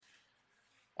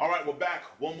right, we're back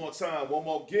one more time, one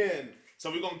more again. So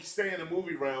we're gonna stay in the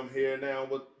movie realm here now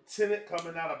with Tenet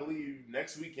coming out, I believe,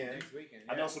 next weekend. Next weekend.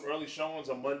 I Yeah. know some early showings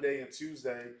on Monday and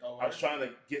Tuesday. Oh, I was trying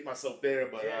to get myself there,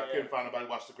 but Yeah, I yeah. couldn't find nobody to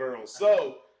watch the girls.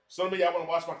 So some of y'all want to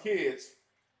watch my kids,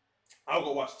 I'll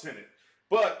go watch Tenet.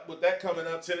 But with that coming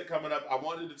up, Tenet coming up, I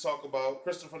wanted to talk about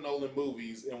Christopher Nolan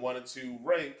movies and wanted to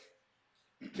rank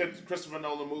Christopher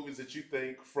Nolan movies that you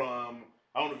think from.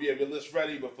 I don't know if you have your list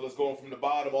ready, but let's go from the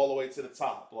bottom all the way to the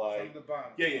top. Like From the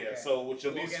bottom. yeah, yeah. Okay. So with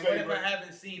your least What favorite. if I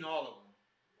haven't seen all of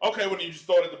them? Okay, well, then you just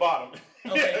throw it at the bottom.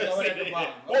 Okay, throw it at the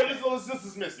bottom. Or Okay. just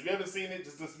dismiss it. If you haven't seen it,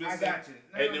 just dismiss I it. got you.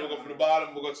 And then we'll go from the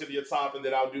bottom, we'll go to your top, and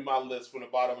then I'll do my list from the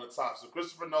bottom to the top. So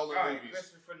Christopher Nolan All right, movies.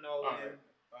 Christopher Nolan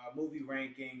movie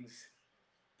rankings,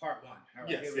 part one. All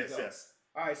right, here we go. Yes.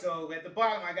 All right, so at the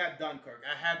bottom I got Dunkirk.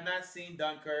 I have not seen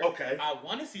Dunkirk. Okay. I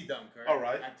want to see Dunkirk. All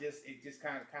right. It just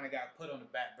kind of got put on the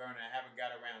back burner. I haven't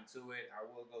got around to it. I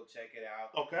will go check it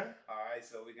out. Okay. All right,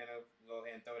 so we're gonna go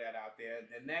ahead and throw that out there.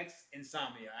 The next,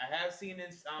 Insomnia. I have seen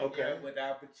Insomnia with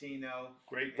Al Pacino.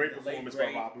 Great performance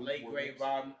by Robin Williams.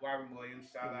 Robin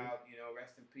Williams. Shout out,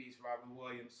 rest in peace, Robin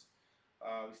Williams.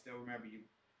 We still remember you.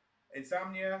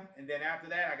 Insomnia, and then after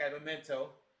that, I got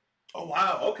Memento. Oh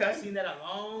wow! Okay. I seen that a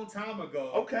long time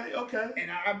ago. Okay. And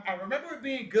I remember it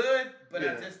being good, but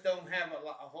I just don't have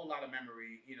a whole lot of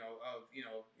memory, of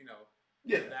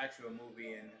the actual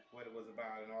movie and what it was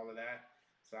about and all of that.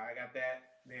 So I got that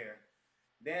there.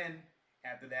 Then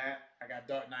after that, I got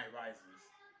Dark Knight Rises.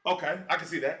 Okay, I can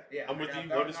see that. Yeah, I'm with you.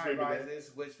 Dark Knight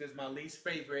Rises, which was my least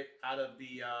favorite out of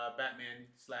the Batman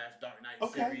 / Dark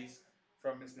Knight series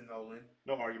from Mr. Nolan.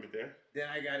 No argument there. Then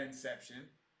I got Inception.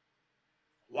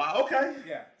 Wow. Okay.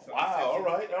 Yeah. So wow. All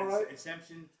right.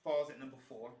 Inception falls at number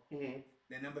 4. Mm-hmm.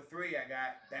 Then number 3, I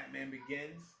got Batman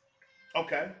Begins.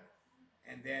 Okay.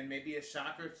 And then maybe a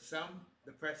shocker to some,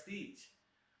 The Prestige.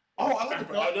 Oh, I like The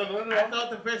Prestige. No. I thought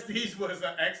The Prestige was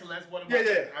excellent. That's one of my.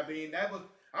 Yeah. I mean,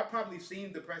 I've probably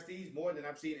seen The Prestige more than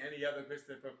I've seen any other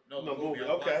Christopher Nolan movie.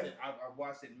 I've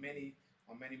watched it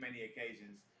on many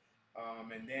occasions.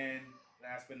 And then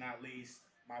last but not least,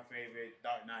 my favorite,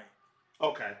 Dark Knight.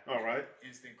 Okay, all right.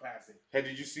 Instant classic. Hey,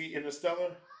 did you see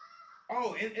Interstellar?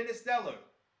 Oh, Interstellar.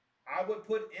 I would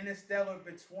put Interstellar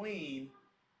between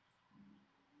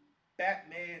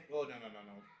Batman. Oh, no.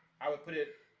 I would put it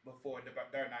before The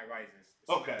Dark Knight Rises.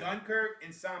 So okay. Dunkirk,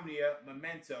 Insomnia,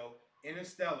 Memento,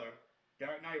 Interstellar,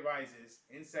 Dark Knight Rises,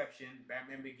 Inception,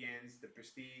 Batman Begins, The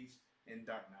Prestige, and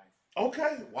Dark Knight.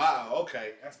 Okay. Wow.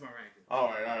 Okay. That's my ranking. All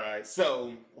right.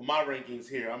 So my rankings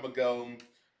here, I'm gonna go.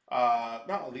 Not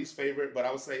my least favorite, but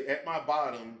I would say at my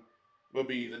bottom will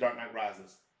be The Dark Knight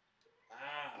Rises.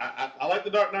 I like The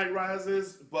Dark Knight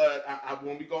Rises, but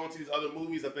when we go into these other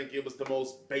movies, I think it was the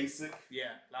most basic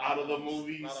out of the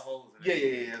movies. A lot of holes in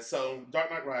it. Yeah. So Dark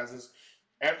Knight Rises.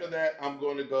 After that, I'm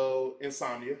going to go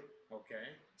Insomnia. Okay.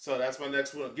 So that's my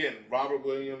next one. Again, Robin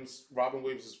Williams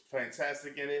is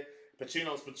fantastic in it.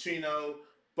 Pacino's Pacino.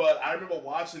 But I remember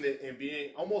watching it and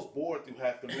being almost bored through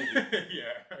half the movie.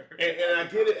 And I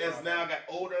get it as now I got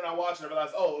older and I watched it and I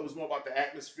realized, it was more about the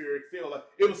atmospheric feel. Like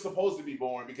it was supposed to be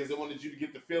boring because it wanted you to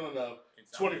get the feeling of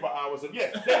 24 hours of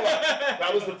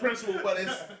that was the principle. But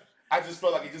I just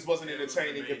felt like it just wasn't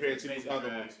entertaining compared to these other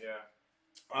ones.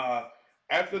 Yeah.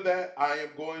 After that, I am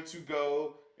going to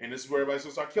go, and this is where everybody's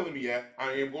gonna start killing me at.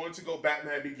 I am going to go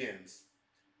Batman Begins.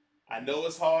 I know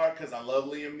it's hard because I love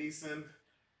Liam Neeson.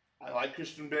 I like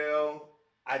Christian Bale.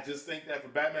 I just think that for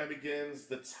Batman Begins,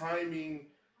 the timing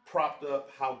propped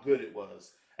up how good it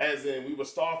was. As in, we were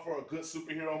starved for a good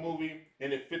superhero movie,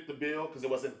 and it fit the bill because it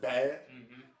wasn't bad.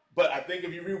 Mm-hmm. But I think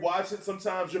if you rewatch it,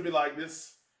 sometimes you'll be like,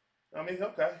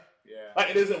 okay. Yeah. Like,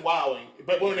 it isn't wowing.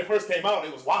 But when it first came out,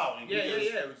 it was wowing. Yeah.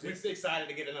 We were excited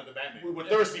to get another Batman. We were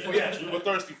thirsty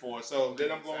for it. So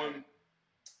then I'm going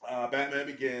Batman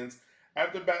Begins.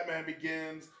 After Batman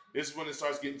Begins, this is when it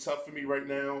starts getting tough for me right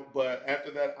now. But after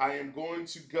that, I am going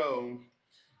to go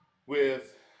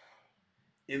with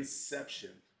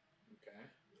Inception. Okay.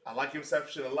 I like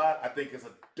Inception a lot. I think it's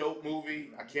a dope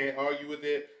movie. I can't argue with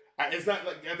it. It's not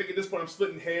like, I think at this point I'm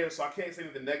splitting hairs, so I can't say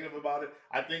anything negative about it.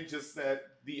 I think just that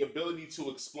the ability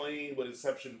to explain what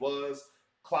Inception was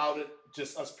clouded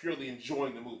just us purely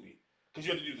enjoying the movie. Because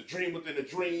you had to do the dream within a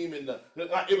dream, and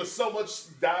it was so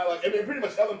much dialogue. I mean, pretty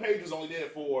much Ellen Page was only there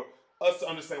for us to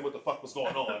understand what the fuck was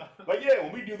going on. But yeah,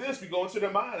 when we do this, we go into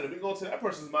their mind, and we go into that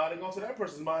person's mind, and go into that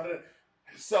person's mind.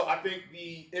 So I think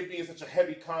it being such a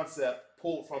heavy concept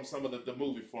pulled from some of the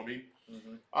movie for me.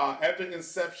 Mm-hmm. After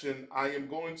Inception, I am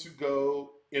going to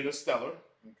go Interstellar.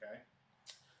 Okay.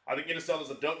 I think Interstellar is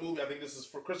a dope movie. I think this is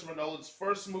for Christopher Nolan's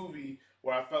first movie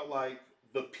where I felt like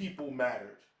the people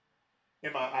mattered.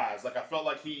 in my eyes. Like I felt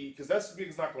like because that's the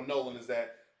biggest knock on Nolan is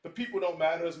that the people don't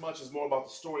matter as much. It's more about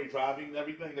the story driving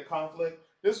everything, the conflict.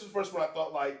 This was the first one I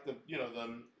thought like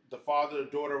the father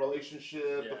daughter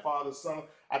relationship, the father son.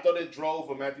 I thought it drove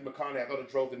Matthew McConaughey. I thought it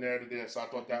drove the narrative there. So I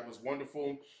thought that was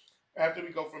wonderful. After we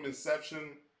go from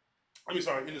Interstellar.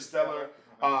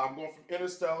 I'm going from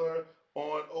Interstellar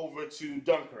on over to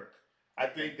Dunkirk. I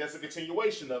think that's a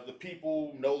continuation of the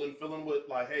people Nolan feeling with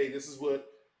like, hey, this is what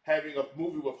having a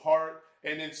movie with heart,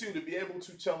 and then two, to be able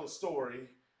to tell a story.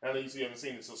 I know you haven't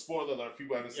seen it, so spoiler alert if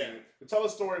people haven't seen it. To tell a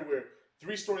story where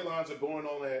 3 storylines are going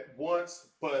on at once,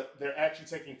 but they're actually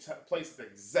taking place at the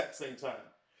exact same time.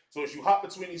 So as you hop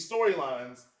between these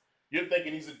storylines, you're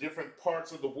thinking these are different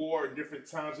parts of the war at different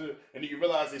times, and then you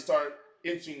realize they start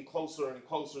inching closer and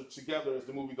closer together as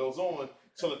the movie goes on,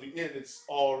 so at the end it's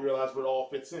all realized where it all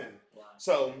fits in. Wow.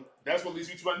 So that's what leads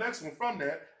me to my next one. From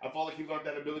that, I felt like he learned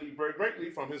that ability very greatly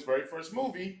from his very first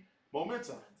movie,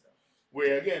 Momentum.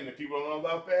 Where again, if people don't know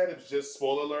about that, it's just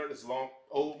spoiler alert. It's a long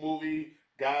old movie.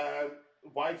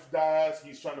 Wife dies.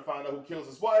 He's trying to find out who kills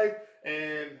his wife,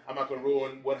 and I'm not going to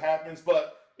ruin what happens,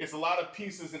 but it's a lot of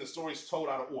pieces and the story's told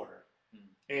out of order,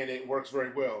 and it works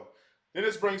very well. Then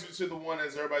this brings me to the one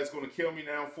as everybody's going to kill me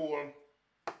now for.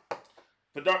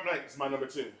 The Dark Knight is my number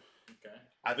 2. Okay.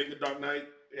 I think The Dark Knight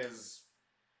is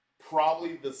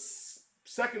probably the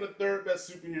second or third best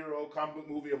superhero comic book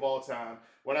movie of all time.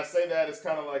 When I say that, it's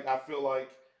kind of like I feel like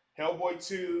Hellboy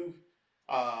 2,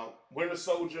 Winter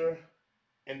Soldier,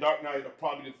 and Dark Knight are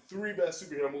probably the 3 best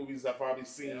superhero movies I've probably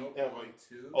seen ever. Hellboy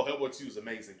 2? Oh, Hellboy 2 is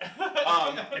amazing.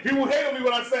 And people hate on me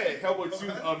when I say it. Hellboy 2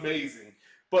 is amazing.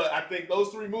 But I think those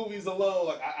 3 movies alone,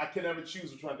 like I can never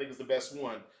choose which one I think is the best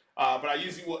one. But I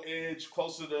usually will edge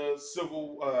closer to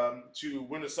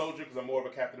Winter Soldier because I'm more of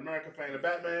a Captain America fan of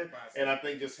Batman. And I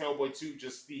think just Hellboy 2,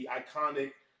 just the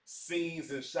iconic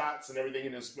scenes and shots and everything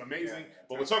in it is amazing. Yeah,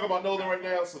 but we're talking about Nolan right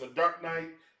now, so The Dark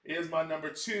Knight is my number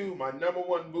 2. My number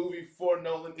 1 movie for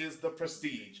Nolan is The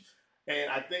Prestige. And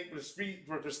I think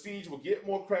The Prestige will get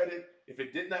more credit if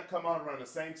it did not come out around the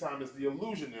same time as The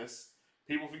Illusionist.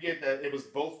 People forget that it was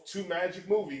both 2 magic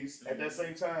movies at that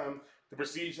same time. The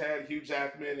Prestige had Hugh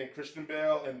Jackman and Christian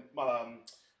Bale and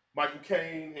Michael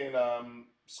Caine and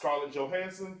Scarlett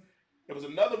Johansson. There was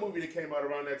another movie that came out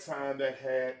around that time that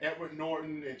had Edward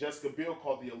Norton and Jessica Biel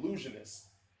called The Illusionist.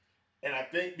 And I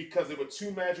think because there were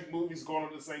 2 magic movies going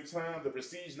on at the same time, The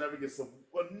Prestige never gets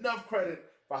enough credit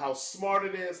for how smart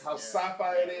it is, how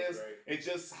sci-fi it is, and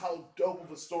just how dope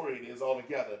of a story it is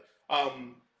altogether.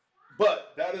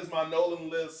 But that is my Nolan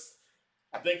list.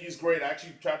 I think he's great. I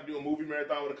actually tried to do a movie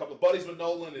marathon with a couple of buddies with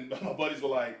Nolan, and my buddies were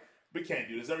like, we can't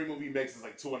do this. Every movie he makes is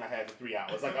like 2.5 to 3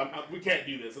 hours. Like, we can't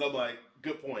do this. And I'm like,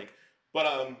 good point.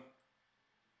 But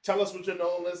tell us what your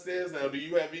Nolan list is. Now, do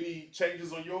you have any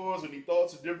changes on yours, any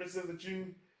thoughts or differences that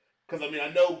you... Because, I mean, I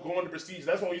know going to Prestige,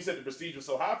 that's when you said The Prestige was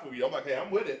so high for you. I'm like, hey,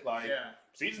 I'm with it. Like,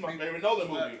 Prestige is my favorite Nolan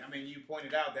movie. I mean, you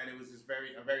pointed out that it was just a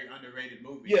very underrated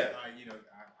movie. Yeah.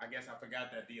 I guess I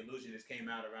forgot that The Illusionist came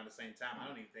out around the same time. I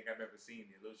don't even think I've ever seen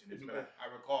The Illusionist, but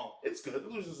I recall. It's good. The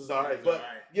Illusionist is all right. But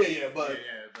but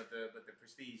the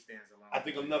Prestige stands alone. I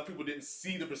think enough people didn't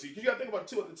see The Prestige. You got to think about it,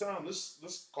 too, at the time.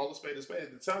 Let's call a spade a spade.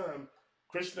 At the time,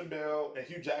 Christian Bale and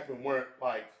Hugh Jackman weren't,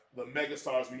 like, the mega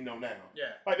stars we know now.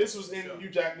 Yeah. Like, this was in Hugh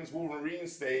Jackman's Wolverine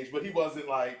stage, but he wasn't,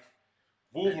 like,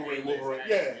 Wolverine.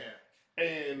 Yeah.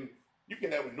 And... you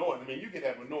get Edward Norton. I mean, you get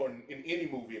Edward Norton in any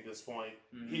movie at this point.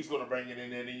 Mm-hmm. He's going to bring it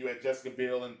in there. And you had Jessica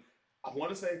Biel. And I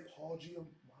want to say Paul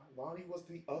Giamatti was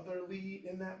the other lead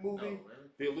in that movie. Oh, really?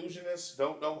 The Illusionist.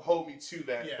 Don't hold me to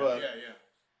that.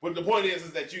 But the point is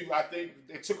that I think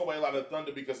it took away a lot of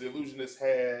thunder because The Illusionist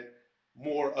had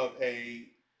more of a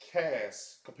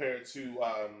cast compared to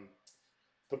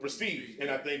The Prestige. And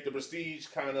I think The Prestige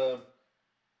kind of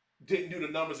didn't do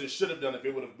the numbers it should have done if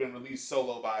it would have been released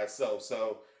solo by itself.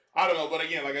 So... I don't know, but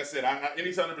again, like I said,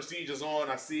 anytime The Prestige is on,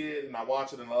 I see it and I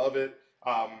watch it and love it.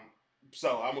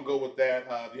 So I'm gonna go with that.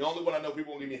 The only one I know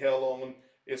people will give me hell on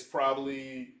is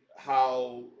probably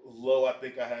how low I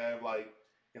think I have like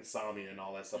Insomnia and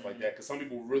all that stuff like that. Because some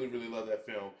people really, really love that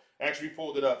film. I actually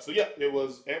pulled it up. So yeah, it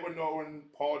was Edward Norton,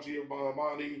 Paul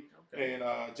Giamatti, and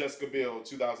Jessica Biel,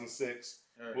 2006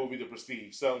 movie The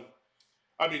Prestige. So,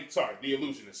 The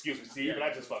Illusionist. Excuse me, Steve, but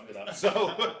I just fucked it up.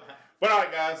 So. But all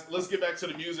right, guys, let's get back to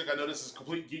the music. I know this is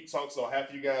complete geek talk, so half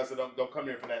of you guys that don't come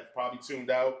here for that probably tuned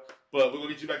out. But we're going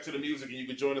to get you back to the music, and you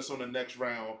can join us on the next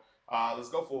round. Let's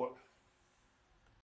go for it.